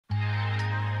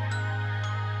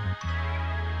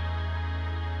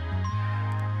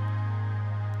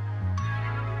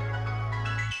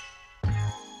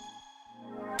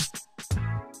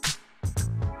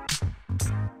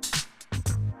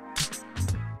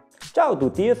Ciao a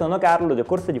tutti, io sono Carlo del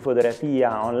corso di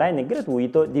fotografia online e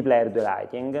gratuito di Playerdue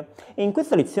Lighting e in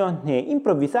questa lezione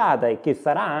improvvisata e che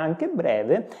sarà anche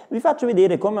breve vi faccio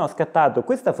vedere come ho scattato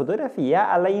questa fotografia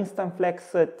alla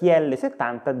Instantflex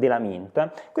TL70 della Mint.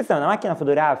 Questa è una macchina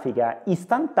fotografica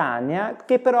istantanea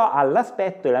che però ha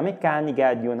l'aspetto e la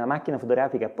meccanica di una macchina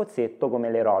fotografica a pozzetto come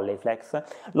le Rolleiflex.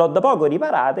 L'ho da poco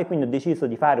riparata e quindi ho deciso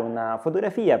di fare una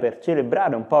fotografia per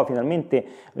celebrare un po' finalmente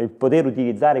il poter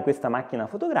utilizzare questa macchina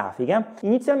fotografica.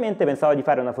 Inizialmente pensavo di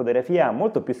fare una fotografia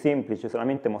molto più semplice,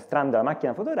 solamente mostrando la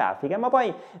macchina fotografica, ma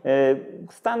poi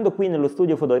stando qui nello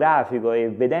studio fotografico e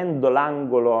vedendo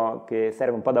l'angolo che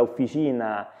serve un po' da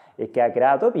officina e che ha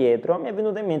creato Pietro, mi è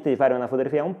venuto in mente di fare una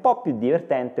fotografia un po' più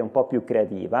divertente, un po' più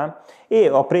creativa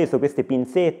e ho preso queste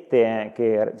pinzette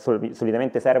che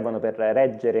solitamente servono per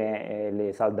reggere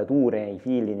le saldature, i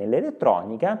fili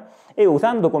nell'elettronica e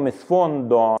usando come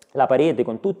sfondo la parete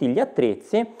con tutti gli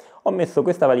attrezzi ho messo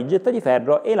questa valigetta di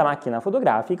ferro e la macchina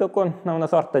fotografica con una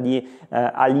sorta di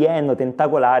alieno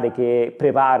tentacolare che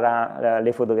prepara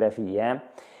le fotografie.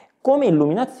 Come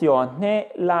illuminazione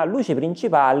la luce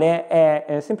principale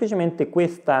è semplicemente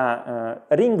questa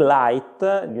ring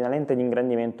light di una lente di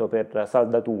ingrandimento per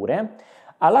saldature,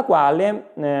 alla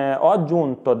quale ho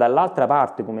aggiunto dall'altra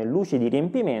parte come luci di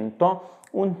riempimento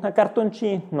un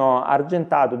cartoncino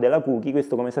argentato della Cookie.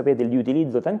 Questo, come sapete, li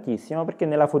utilizzo tantissimo perché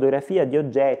nella fotografia di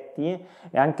oggetti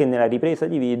e anche nella ripresa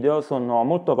di video sono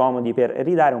molto comodi per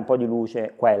ridare un po' di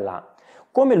luce qua e là.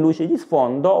 Come luce di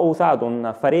sfondo ho usato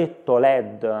un faretto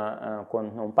LED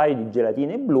con un paio di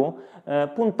gelatine blu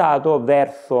puntato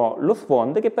verso lo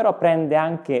sfondo, che però prende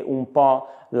anche un po'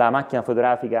 la macchina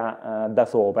fotografica da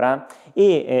sopra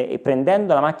e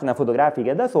prendendo la macchina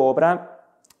fotografica da sopra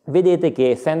vedete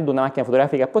che, essendo una macchina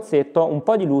fotografica a pozzetto, un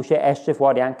po' di luce esce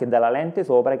fuori anche dalla lente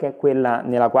sopra, che è quella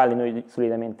nella quale noi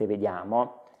solitamente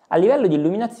vediamo. A livello di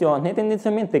illuminazione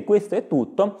tendenzialmente questo è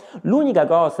tutto. L'unica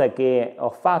cosa che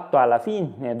ho fatto alla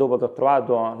fine, dopo che ho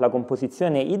trovato la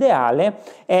composizione ideale,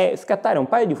 è scattare un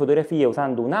paio di fotografie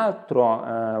usando un altro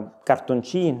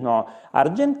cartoncino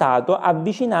argentato,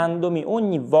 avvicinandomi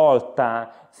ogni volta,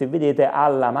 se vedete,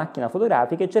 alla macchina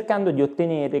fotografica e cercando di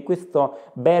ottenere questo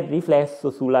bel riflesso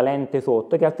sulla lente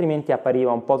sotto, che altrimenti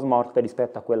appariva un po' smorta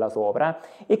rispetto a quella sopra.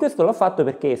 E questo l'ho fatto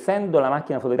perché, essendo la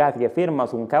macchina fotografica ferma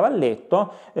su un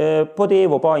cavalletto,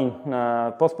 potevo poi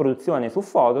in post-produzione su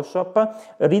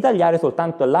Photoshop ritagliare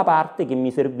soltanto la parte che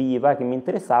mi serviva, che mi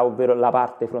interessava, ovvero la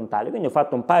parte frontale. Quindi ho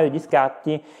fatto un paio di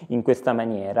scatti in questa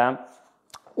maniera.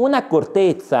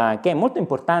 Un'accortezza che è molto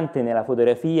importante nella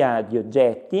fotografia di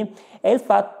oggetti è il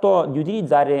fatto di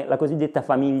utilizzare la cosiddetta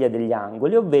famiglia degli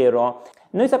angoli, ovvero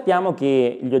noi sappiamo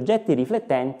che gli oggetti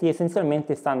riflettenti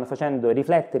essenzialmente stanno facendo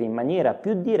riflettere in maniera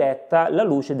più diretta la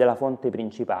luce della fonte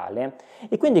principale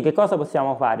e quindi che cosa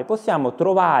possiamo fare? Possiamo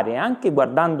trovare, anche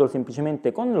guardandolo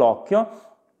semplicemente con l'occhio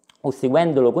o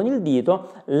seguendolo con il dito,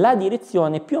 la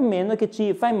direzione più o meno che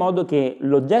ci fa in modo che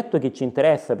l'oggetto che ci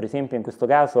interessa, per esempio in questo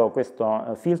caso questo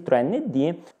filtro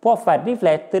ND, può far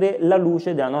riflettere la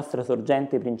luce della nostra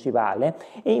sorgente principale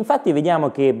e infatti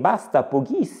vediamo che basta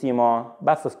pochissimo,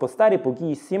 basta spostare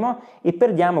pochissimo e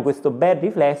perdiamo questo bel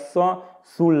riflesso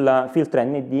sul filtro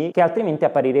ND che altrimenti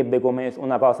apparirebbe come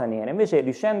una cosa nera. Invece,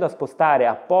 riuscendo a spostare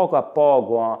a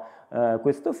poco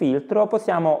questo filtro,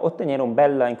 possiamo ottenere un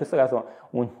bel, in questo caso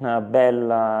un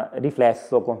bel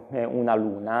riflesso come una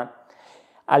luna.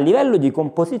 A livello di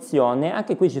composizione,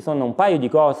 anche qui ci sono un paio di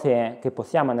cose che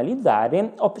possiamo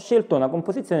analizzare. Ho scelto una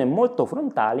composizione molto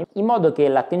frontale in modo che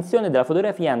l'attenzione della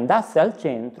fotografia andasse al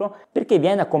centro, perché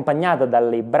viene accompagnata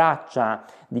dalle braccia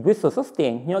di questo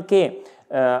sostegno che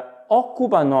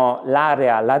occupano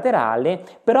l'area laterale,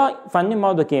 però fanno in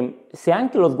modo che, se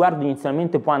anche lo sguardo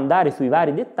inizialmente può andare sui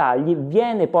vari dettagli,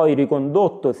 viene poi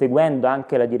ricondotto seguendo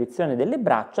anche la direzione delle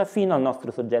braccia fino al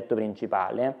nostro soggetto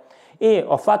principale. E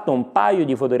ho fatto un paio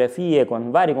di fotografie con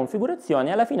varie configurazioni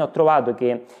e alla fine ho trovato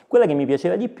che quella che mi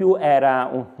piaceva di più era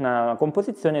una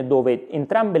composizione dove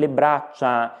entrambe le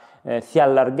braccia si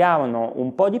allargavano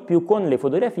un po' di più con le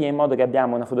fotografie, in modo che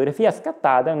abbiamo una fotografia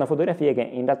scattata e una fotografia che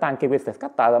in realtà anche questa è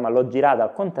scattata, ma l'ho girata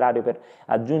al contrario per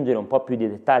aggiungere un po' più di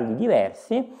dettagli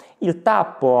diversi. Il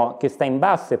tappo che sta in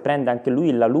basso e prende anche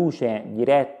lui la luce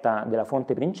diretta della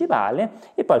fonte principale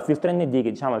e poi il filtro ND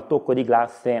che, diciamo, è il tocco di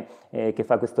classe che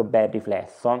fa questo bel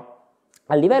riflesso.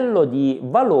 A livello di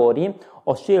valori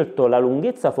ho scelto la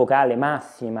lunghezza focale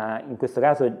massima, in questo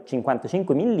caso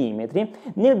 55 mm,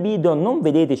 nel video non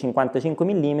vedete 55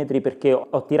 mm perché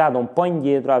ho tirato un po'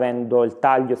 indietro avendo il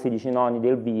taglio 16 noni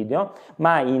del video,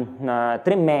 ma in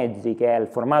 3 mezzi, che è il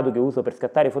formato che uso per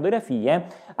scattare fotografie,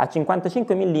 a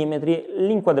 55 mm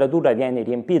l'inquadratura viene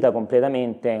riempita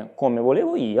completamente come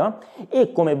volevo io,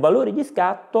 e come valore di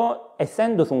scatto,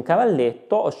 essendo su un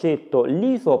cavalletto, ho scelto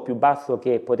l'ISO più basso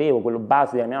che potevo, quello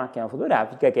base della mia macchina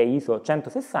fotografica, che è ISO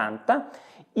 160,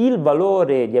 il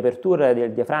valore di apertura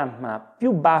del diaframma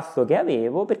più basso che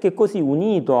avevo, perché così,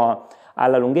 unito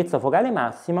alla lunghezza focale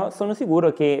massima, sono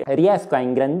sicuro che riesco a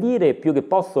ingrandire più che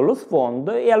posso lo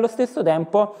sfondo e allo stesso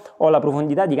tempo ho la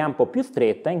profondità di campo più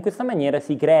stretta. In questa maniera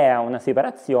si crea una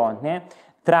separazione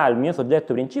tra il mio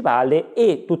soggetto principale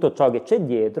e tutto ciò che c'è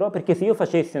dietro, perché se io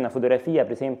facessi una fotografia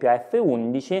per esempio a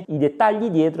f11, i dettagli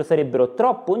dietro sarebbero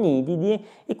troppo nitidi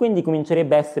e quindi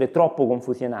comincerebbe a essere troppo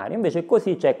confusionario. Invece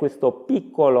così c'è questo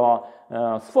piccolo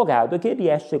sfocato che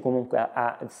riesce comunque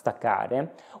a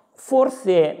staccare.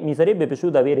 Forse mi sarebbe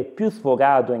piaciuto avere più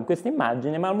sfocato in questa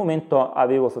immagine, ma al momento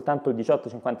avevo soltanto il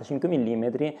 18-55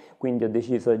 mm, quindi ho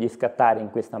deciso di scattare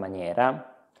in questa maniera.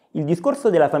 Il discorso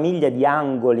della famiglia di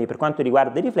angoli per quanto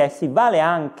riguarda i riflessi vale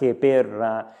anche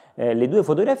per le due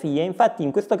fotografie. Infatti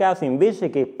in questo caso, invece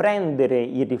che prendere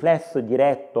il riflesso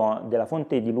diretto della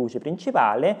fonte di luce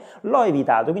principale, l'ho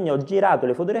evitato, quindi ho girato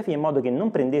le fotografie in modo che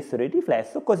non prendessero il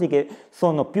riflesso, così che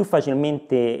sono più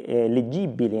facilmente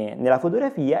leggibili nella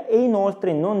fotografia e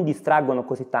inoltre non distraggono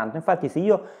così tanto. Infatti se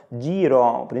io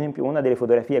giro per esempio una delle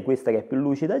fotografie, questa che è più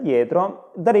lucida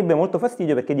dietro, darebbe molto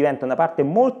fastidio perché diventa una parte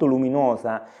molto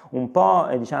luminosa, un po'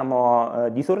 diciamo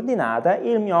disordinata,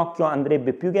 e il mio occhio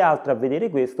andrebbe più che altro a vedere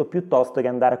questo piuttosto che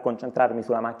andare a concentrarmi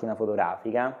sulla macchina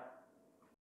fotografica.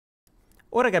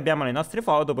 Ora che abbiamo le nostre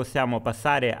foto possiamo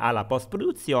passare alla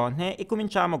post-produzione e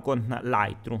cominciamo con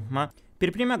Lightroom. Per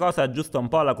prima cosa aggiusto un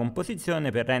po' la composizione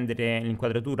per rendere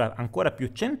l'inquadratura ancora più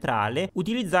centrale,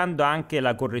 utilizzando anche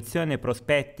la correzione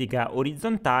prospettica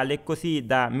orizzontale, così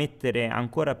da mettere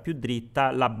ancora più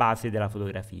dritta la base della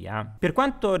fotografia. Per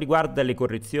quanto riguarda le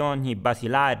correzioni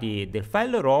basilari del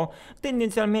file RAW,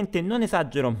 tendenzialmente non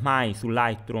esagero mai su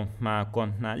Lightroom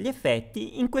con gli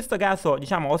effetti. In questo caso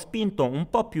diciamo ho spinto un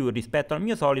po' più rispetto al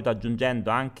mio solito,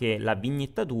 aggiungendo anche la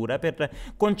vignettatura per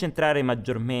concentrare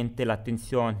maggiormente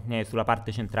l'attenzione sulla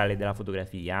parte centrale della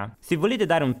fotografia. Se volete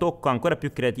dare un tocco ancora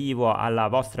più creativo alla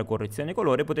vostra correzione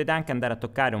colore, potete anche andare a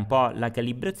toccare un po' la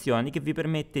calibrazione, che vi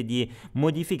permette di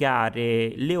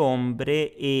modificare le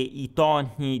ombre e i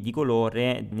toni di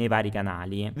colore nei vari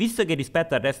canali. Visto che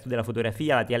rispetto al resto della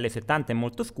fotografia la TL70 è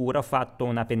molto scura, ho fatto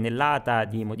una pennellata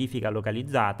di modifica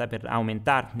localizzata per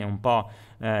aumentarne un po'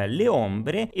 le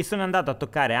ombre, e sono andato a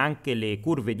toccare anche le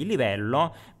curve di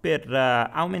livello per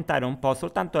aumentare un po'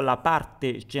 soltanto la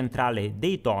parte centrale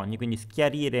dei toni, quindi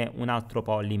schiarire un altro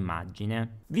po'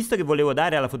 l'immagine. Visto che volevo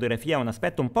dare alla fotografia un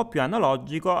aspetto un po' più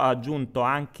analogico, ho aggiunto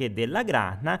anche della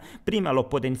grana. Prima l'ho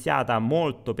potenziata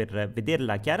molto per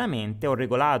vederla chiaramente, ho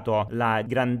regolato la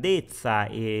grandezza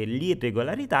e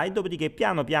l'irregolarità e dopodiché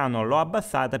piano piano l'ho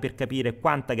abbassata per capire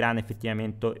quanta grana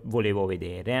effettivamente volevo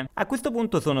vedere. A questo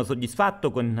punto sono soddisfatto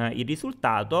con il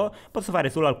risultato. Posso fare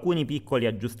solo alcuni piccoli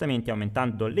aggiustamenti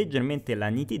aumentando leggermente la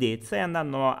nitidezza e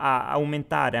andando a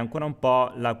aumentare ancora un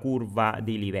po' la curva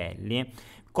dei livelli.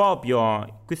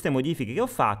 Copio queste modifiche che ho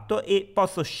fatto e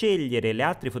posso scegliere le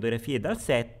altre fotografie dal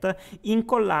set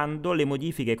incollando le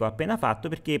modifiche che ho appena fatto,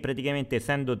 perché praticamente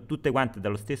essendo tutte quante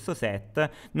dallo stesso set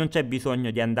non c'è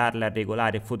bisogno di andarle a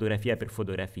regolare fotografia per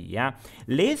fotografia.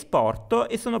 Le esporto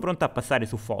e sono pronto a passare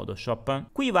su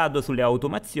Photoshop. Qui vado sulle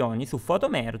automazioni, su Photo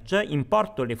Merge,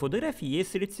 importo le fotografie e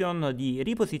seleziono di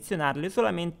riposizionarle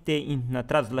solamente in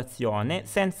traslazione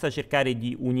senza cercare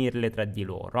di unirle tra di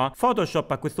loro.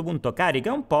 Photoshop a questo punto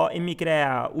carica un po' e mi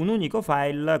crea un unico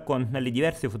file con le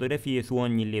diverse fotografie su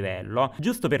ogni livello.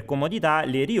 Giusto per comodità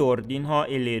le riordino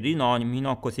e le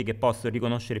rinomino, così che posso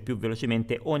riconoscere più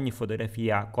velocemente ogni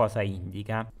fotografia cosa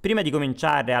indica. Prima di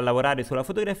cominciare a lavorare sulla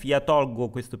fotografia tolgo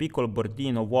questo piccolo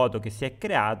bordino vuoto che si è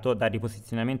creato dal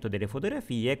riposizionamento delle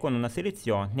fotografie con una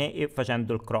selezione e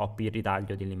facendo il crop, il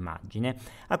ritaglio dell'immagine.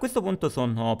 A questo punto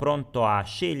sono pronto a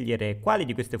scegliere quale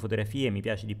di queste fotografie mi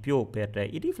piace di più per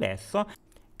il riflesso.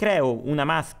 Creo una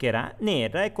maschera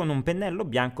nera e con un pennello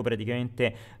bianco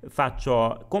praticamente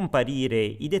faccio comparire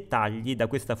i dettagli da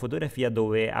questa fotografia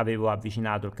dove avevo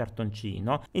avvicinato il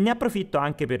cartoncino, e ne approfitto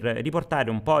anche per riportare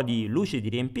un po' di luce di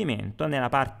riempimento nella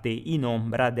parte in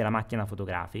ombra della macchina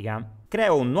fotografica.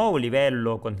 Creo un nuovo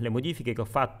livello con le modifiche che ho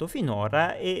fatto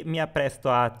finora e mi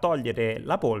appresto a togliere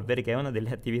la polvere, che è una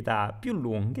delle attività più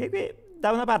lunghe, che Da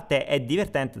una parte è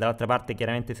divertente, dall'altra parte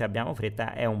chiaramente se abbiamo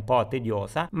fretta è un po'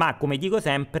 tediosa, ma come dico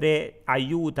sempre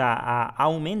aiuta a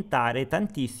aumentare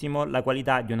tantissimo la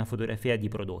qualità di una fotografia di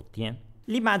prodotti.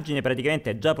 L'immagine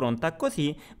praticamente è già pronta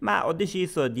così, ma ho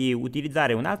deciso di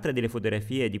utilizzare un'altra delle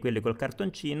fotografie di quelle col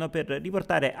cartoncino per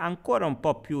riportare ancora un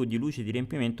po' più di luce di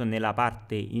riempimento nella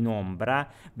parte in ombra.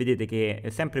 Vedete che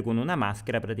sempre con una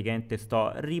maschera praticamente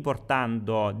sto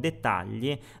riportando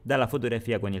dettagli dalla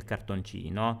fotografia con il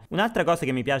cartoncino. Un'altra cosa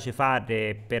che mi piace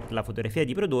fare per la fotografia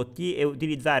di prodotti è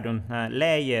utilizzare un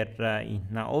layer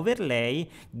in overlay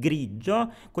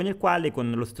grigio con il quale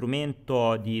con lo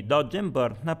strumento di Dodge and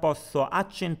Burn posso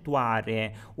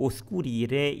accentuare o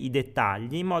scurire i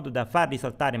dettagli in modo da far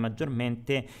risaltare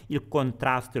maggiormente il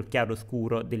contrasto e il chiaro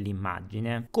scuro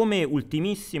dell'immagine. Come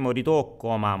ultimissimo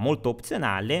ritocco, ma molto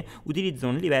opzionale, utilizzo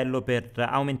un livello per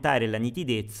aumentare la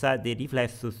nitidezza del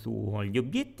riflesso sugli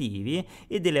obiettivi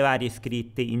e delle varie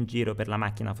scritte in giro per la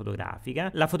macchina fotografica.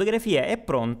 La fotografia è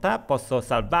pronta, posso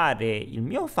salvare il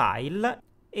mio file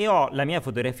e ho la mia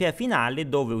fotografia finale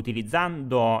dove,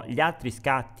 utilizzando gli altri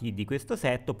scatti di questo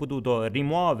set, ho potuto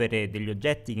rimuovere degli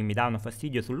oggetti che mi davano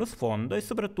fastidio sullo sfondo e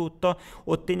soprattutto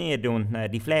ottenere un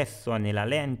riflesso nella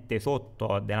lente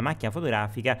sotto della macchina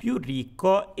fotografica più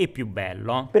ricco e più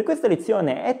bello. Per questa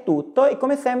lezione è tutto e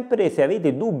come sempre se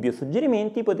avete dubbi o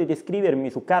suggerimenti potete scrivermi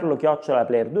su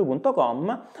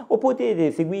carlo@playerdue.com o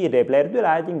potete seguire Playerdue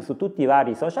Lighting su tutti i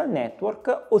vari social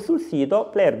network o sul sito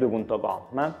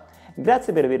playerdue.com.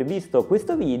 Grazie per aver visto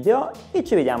questo video e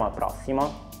ci vediamo al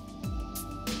prossimo!